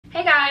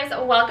Hey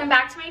guys, welcome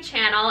back to my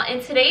channel.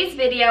 In today's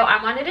video,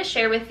 I wanted to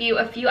share with you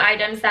a few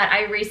items that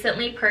I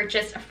recently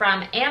purchased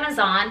from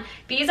Amazon.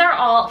 These are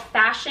all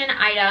fashion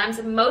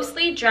items,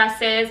 mostly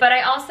dresses, but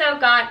I also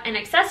got an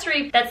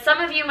accessory that some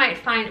of you might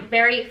find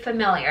very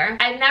familiar.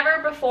 I've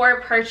never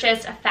before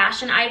purchased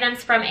fashion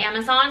items from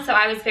Amazon, so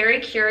I was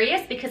very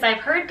curious because I've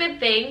heard good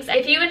things.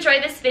 If you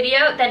enjoyed this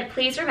video, then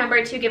please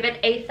remember to give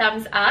it a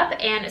thumbs up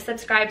and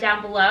subscribe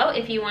down below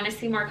if you want to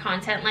see more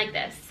content like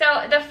this.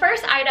 So the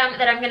first item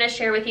that I'm going to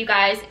share with you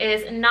guys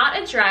is not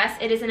a dress,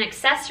 it is an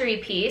accessory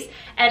piece,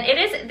 and it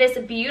is this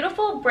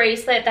beautiful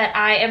bracelet that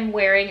I am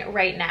wearing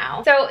right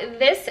now. So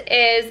this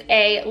is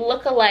a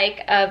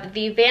look-alike of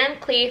the Van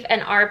Cleef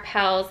and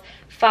Arpels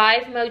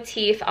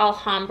 5-motif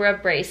Alhambra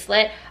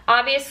bracelet,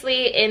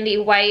 obviously in the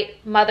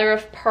white mother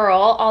of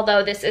pearl,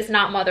 although this is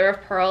not mother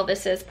of pearl,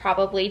 this is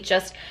probably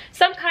just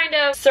some kind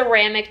of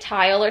ceramic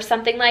tile or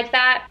something like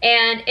that,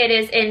 and it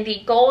is in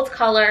the gold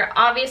color,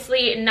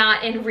 obviously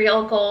not in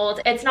real gold.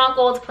 It's not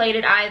gold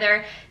plated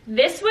either.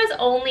 This was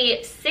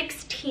only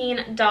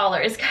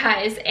 $16,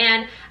 guys,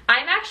 and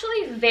I'm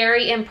actually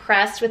very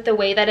impressed with the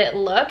way that it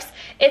looks.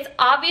 It's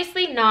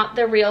obviously not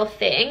the real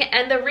thing,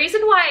 and the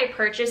reason why I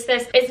purchased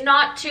this is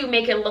not to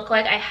make it look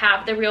like I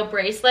have the real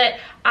bracelet.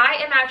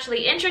 I am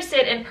actually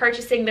interested in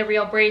purchasing the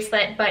real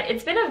bracelet, but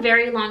it's been a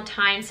very long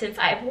time since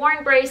I've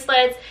worn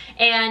bracelets,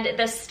 and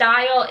the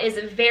style is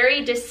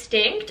very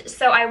distinct,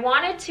 so I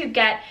wanted to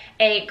get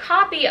a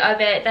copy of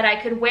it that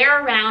I could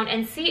wear around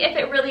and see if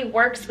it really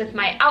works with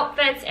my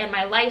outfits and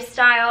my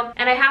lifestyle.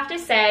 And I have to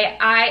say,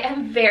 I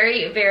am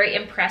very, very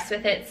impressed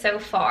with it so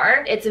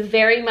far. It's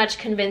very much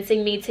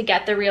convincing me to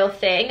get the real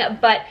thing,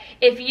 but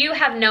if you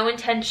have no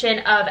intention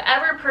of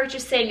ever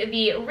purchasing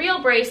the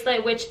real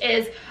bracelet, which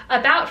is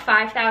about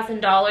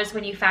 $5,000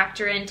 when you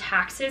factor in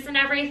taxes and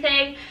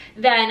everything,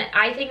 then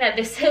I think that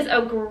this is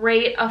a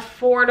great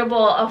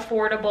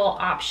affordable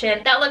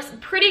option that looks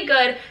pretty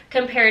good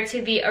compared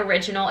to the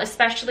original,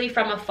 especially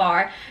from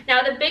afar.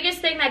 Now, the biggest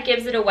thing that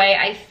gives it away,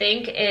 I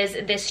think, is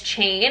this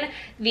chain.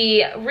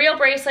 The real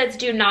bracelets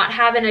do not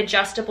have an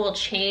adjustable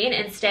chain.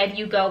 Instead,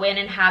 you go in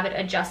and have it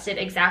adjusted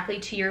exactly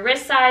to your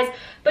wrist size,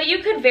 but you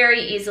could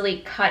very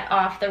easily cut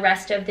off the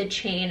rest of the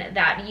chain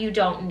that you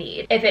don't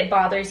need if it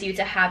bothers you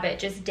to have it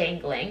just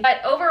dangling.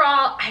 But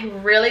overall, I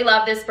really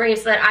love this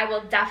bracelet. I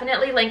will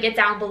definitely link it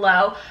down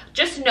below.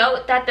 Just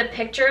note that the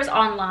pictures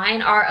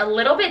online are a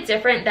little bit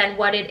different than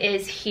what it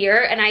is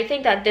here, and I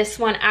think that this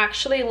one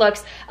actually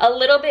looks a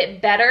little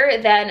bit better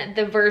than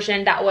the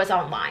version that was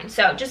online.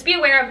 So just be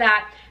aware of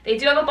that. They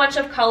do have a bunch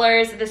of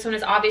colors. This one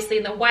is obviously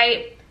in the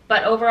white,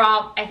 but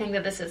overall, I think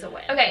that this is a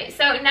win. Okay,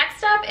 so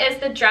next up is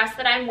the dress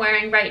that I'm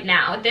wearing right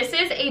now. This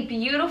is a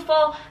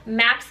beautiful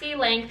maxi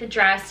length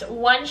dress,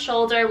 one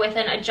shoulder with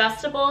an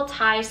adjustable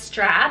tie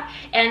strap,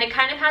 and it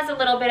kind of has a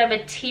little bit of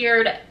a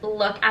tiered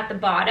look at the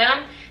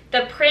bottom.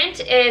 The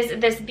print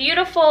is this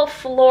beautiful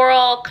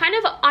floral, kind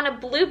of on a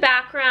blue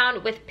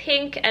background with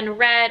pink and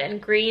red and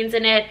greens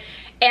in it,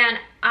 and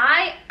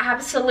I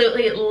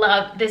absolutely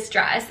love this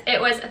dress.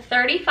 It was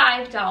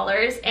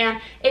 $35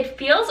 and it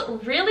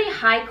feels really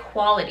high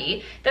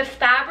quality. The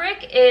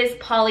fabric is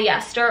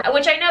polyester,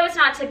 which I know is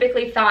not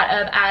typically thought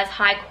of as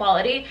high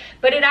quality,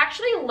 but it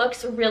actually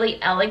looks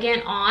really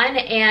elegant on,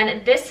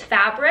 and this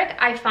fabric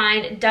I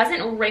find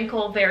doesn't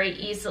wrinkle very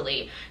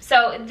easily.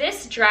 So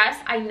this dress,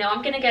 I know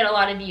I'm gonna get a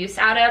lot of use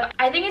out of.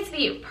 I think it's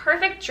the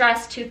perfect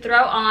dress to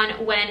throw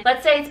on when,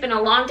 let's say it's been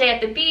a long day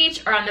at the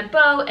beach or on the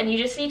boat and you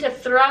just need to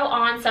throw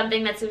on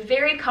something that's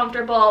very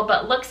comfortable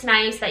but looks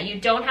nice, that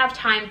you don't have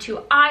time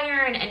to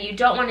iron and you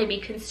don't want to be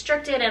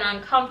constricted and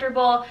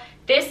uncomfortable.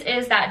 This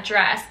is that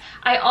dress.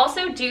 I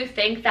also do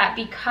think that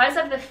because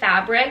of the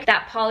fabric,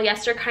 that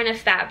polyester kind of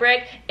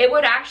fabric, it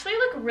would actually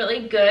look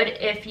really good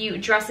if you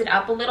dress it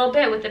up a little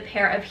bit with a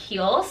pair of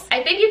heels.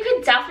 I think you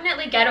could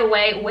definitely get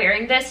away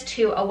wearing this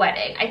to a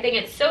wedding. I think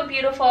it's so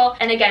beautiful,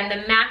 and again,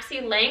 the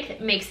maxi length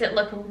makes it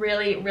look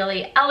really,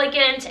 really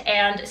elegant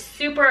and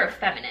super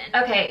feminine.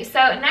 Okay,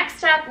 so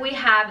next up we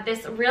have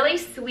this really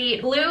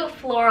sweet blue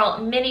floral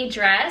mini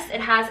dress.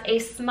 It has a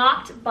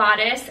smocked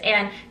bodice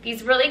and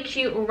these really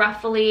cute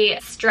ruffly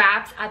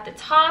straps at the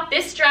top.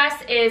 This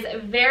dress is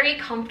very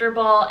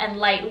comfortable and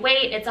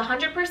lightweight. It's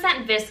 100%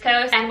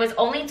 viscose and was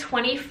only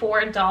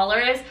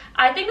 $24.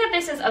 I think that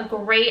this is a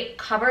great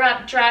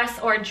cover-up dress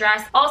or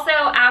dress also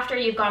after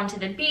you've gone to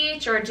the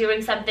beach or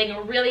doing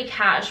something really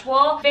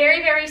casual.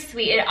 Very, very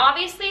sweet. It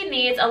obviously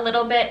needs a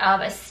little bit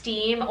of a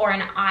steam or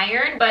an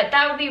iron, but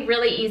that would be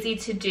really easy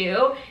to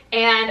do.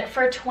 And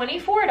for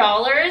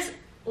 $24,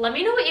 let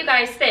me know what you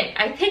guys think.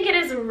 I think it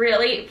is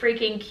really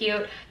freaking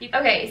cute.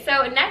 Okay,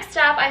 so next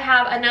up I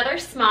have another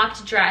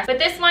smocked dress, but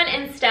this one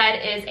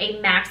instead is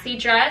a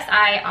maxi dress.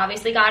 I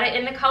obviously got it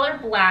in the color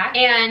black,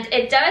 and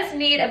it does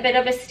need a bit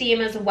of a steam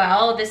as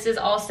well. This is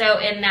also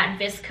in that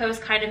viscose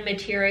kind of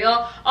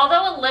material,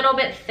 although a little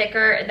bit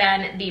thicker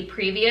than the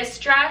previous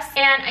dress.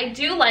 And I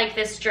do like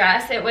this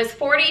dress. It was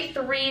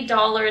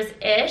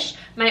 $43-ish.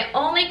 My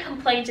only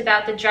complaint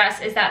about the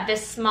dress is that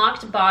this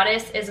smocked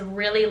bodice is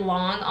really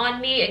long on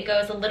me. It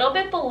goes a little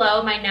bit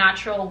below my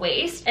natural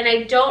waist, and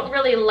I don't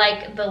really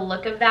like the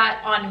look of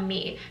that on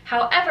me.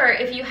 However,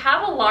 if you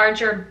have a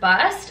larger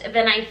bust,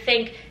 then I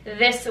think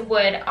this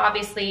would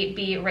obviously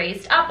be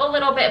raised up a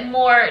little bit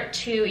more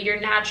to your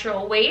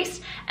natural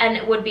waist, and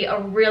it would be a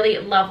really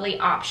lovely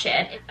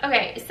option.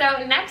 Okay,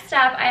 so next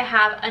up I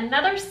have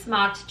another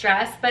smocked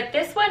dress, but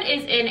this one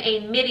is in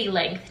a midi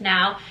length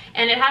now,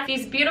 and it has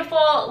these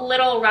beautiful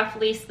little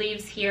ruffly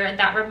sleeves here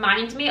that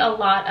remind me a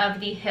lot of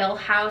the Hill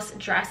House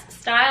dress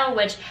style,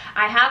 which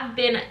I have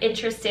been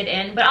interested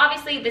in, but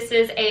obviously this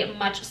is a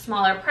much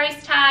smaller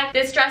price tag.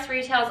 This dress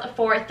retails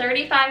for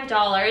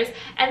 $35,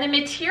 and the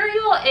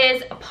material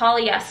is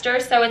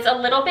polyester, so it's a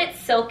little bit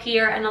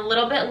silkier and a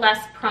little bit less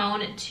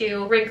prone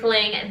to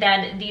wrinkling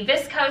than the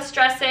viscose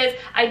dresses.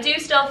 I do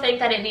still think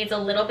that it needs a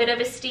little bit of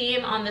a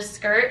steam on the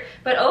skirt,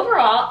 but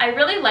overall I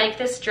really like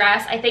this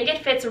dress. I think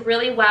it fits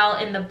really well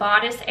in the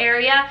bodice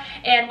area,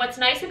 and what's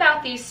nice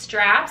about these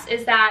straps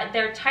is that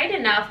they're tight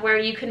enough where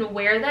you can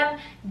wear them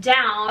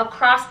down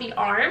across the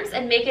arms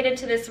and make it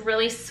into this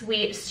really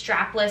sweet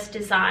strapless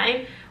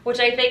design, which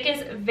I think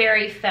is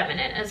very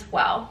feminine as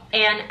well.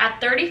 And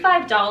at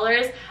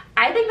 $35,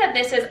 I think that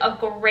this is a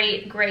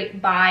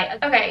great buy.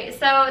 Okay,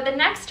 so the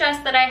next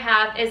dress that I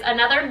have is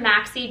another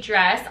maxi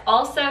dress,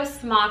 also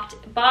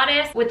smocked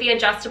bodice with the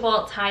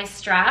adjustable tie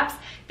straps.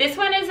 This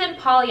one is in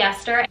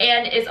polyester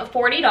and is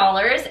 $40,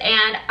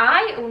 and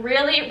I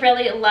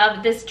really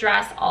love this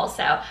dress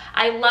also.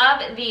 I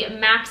love the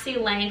maxi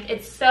length.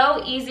 It's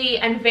so easy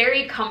and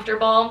very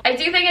comfortable. I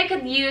do think it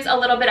could use a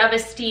little bit of a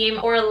steam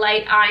or a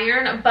light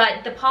iron,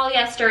 but the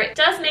polyester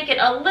does make it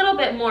a little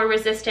bit more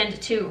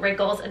resistant to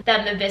wrinkles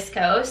than the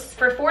viscose.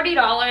 For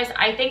 $40,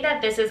 I think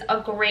that this is a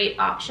great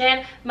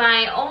option.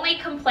 My only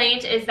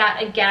complaint is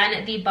that,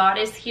 again, the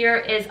bodice here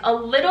is a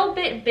little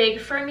bit big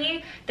for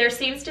me. There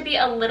seems to be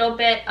a little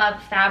bit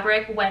of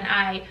fabric when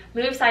I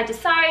move side to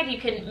side. You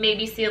can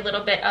maybe see a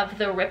little bit of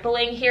the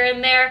rippling here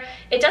and there.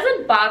 It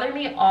doesn't bother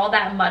me all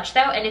that much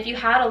though, and if you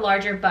had a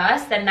larger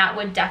bust, then that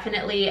would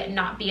definitely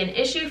not be an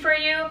issue for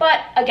you.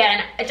 But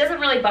again, it doesn't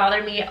really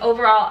bother me.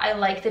 Overall, I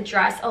like the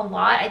dress a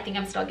lot. I think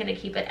I'm still gonna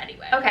keep it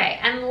anyway. Okay,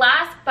 and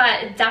last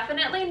but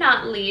definitely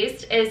not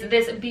least is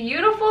this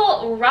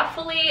beautiful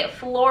ruffly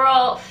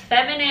floral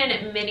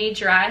feminine mini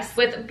dress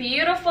with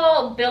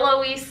beautiful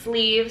billowy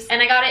sleeves,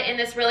 and I got it in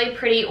this really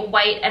pretty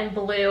white and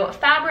blue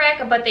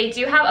fabric, but they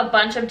do have a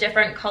bunch of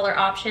different color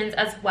options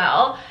as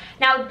well.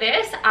 Now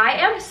this I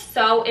am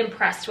so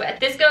impressed with.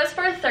 This goes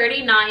for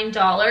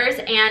 $39,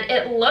 and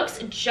it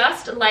looks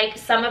just like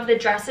some of the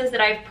dresses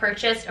that I've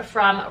purchased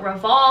from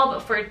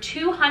Revolve for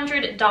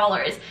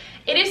 $200.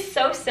 It is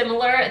so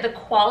similar. The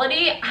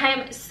quality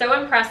I'm so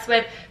impressed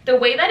with. The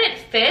way that it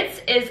fits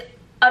is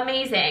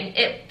amazing.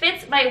 It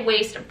fits my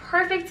waist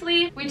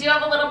perfectly. We do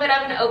have a little bit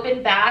of an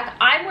open back.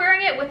 I'm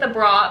wearing it with a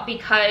bra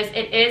because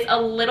it is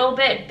a little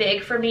bit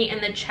big for me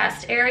in the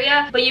chest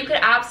area, but you could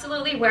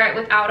absolutely wear it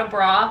without a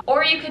bra,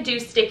 or you could do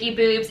sticky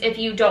boobs if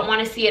you don't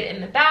want to see it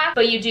in the back,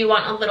 but you do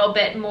want a little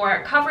bit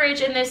more coverage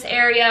in this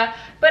area.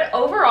 But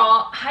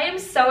overall, I am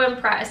so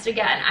impressed.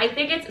 Again, I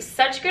think it's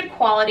such good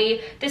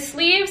quality. The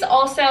sleeves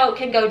also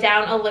can go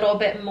down a little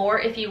bit more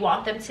if you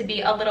want them to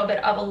be a little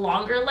bit of a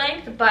longer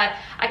length, but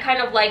I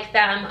kind of like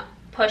them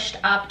pushed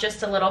up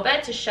just a little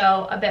bit to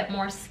show a bit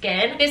more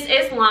skin. This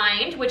is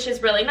lined, which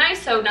is really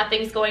nice, so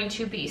nothing's going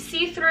to be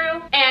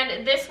see-through.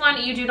 And this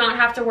one, you do not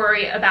have to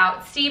worry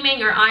about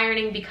steaming or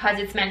ironing because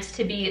it's meant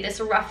to be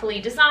this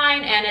ruffly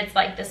design, and it's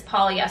like this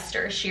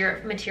polyester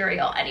sheer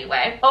material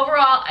anyway.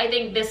 Overall, I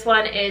think this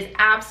one is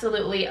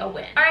absolutely a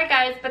win. All right,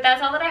 guys, but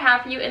that's all that I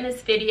have for you in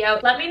this video.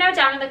 Let me know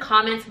down in the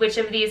comments which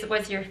of these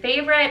was your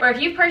favorite, or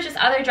if you've purchased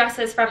other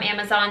dresses from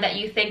Amazon that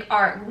you think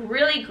are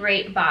really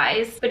great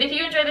buys. But if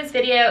you enjoyed this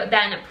video,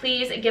 then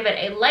please give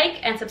it a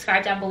like and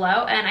subscribe down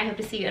below, and I hope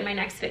to see you in my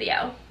next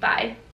video. Bye.